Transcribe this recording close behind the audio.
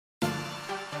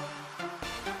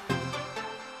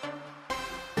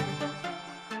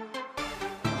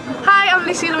I'm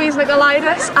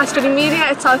Nicholaidis. I study media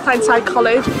at South Tyneside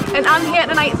College, and I'm here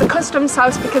tonight at the Customs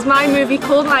House because my movie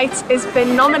Cold Nights has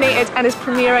been nominated and is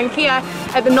premiering here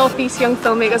at the East Young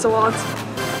Filmmakers Awards.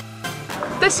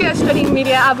 This year studying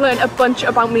media, I've learned a bunch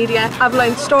about media. I've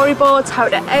learned storyboards, how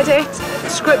to edit,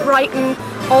 script writing,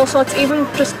 all sorts, even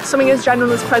just something as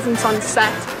general as presence on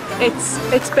set.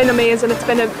 It's been amazing. It's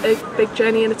been a big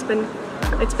journey, and it's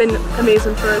been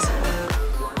amazing for us.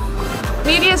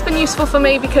 Media has been useful for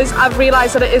me because I've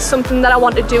realised that it is something that I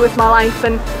want to do with my life,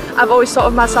 and I've always thought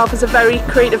of myself as a very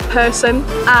creative person,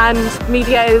 and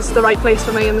media is the right place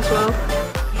for me in this world.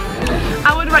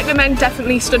 I would recommend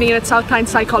definitely studying at South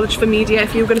Tyneside College for media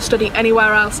if you were going to study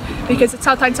anywhere else, because at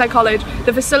South Tyneside College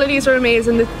the facilities are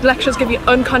amazing, the lecturers give you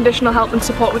unconditional help and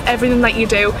support with everything that you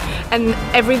do, and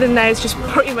everything there is just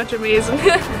pretty much amazing.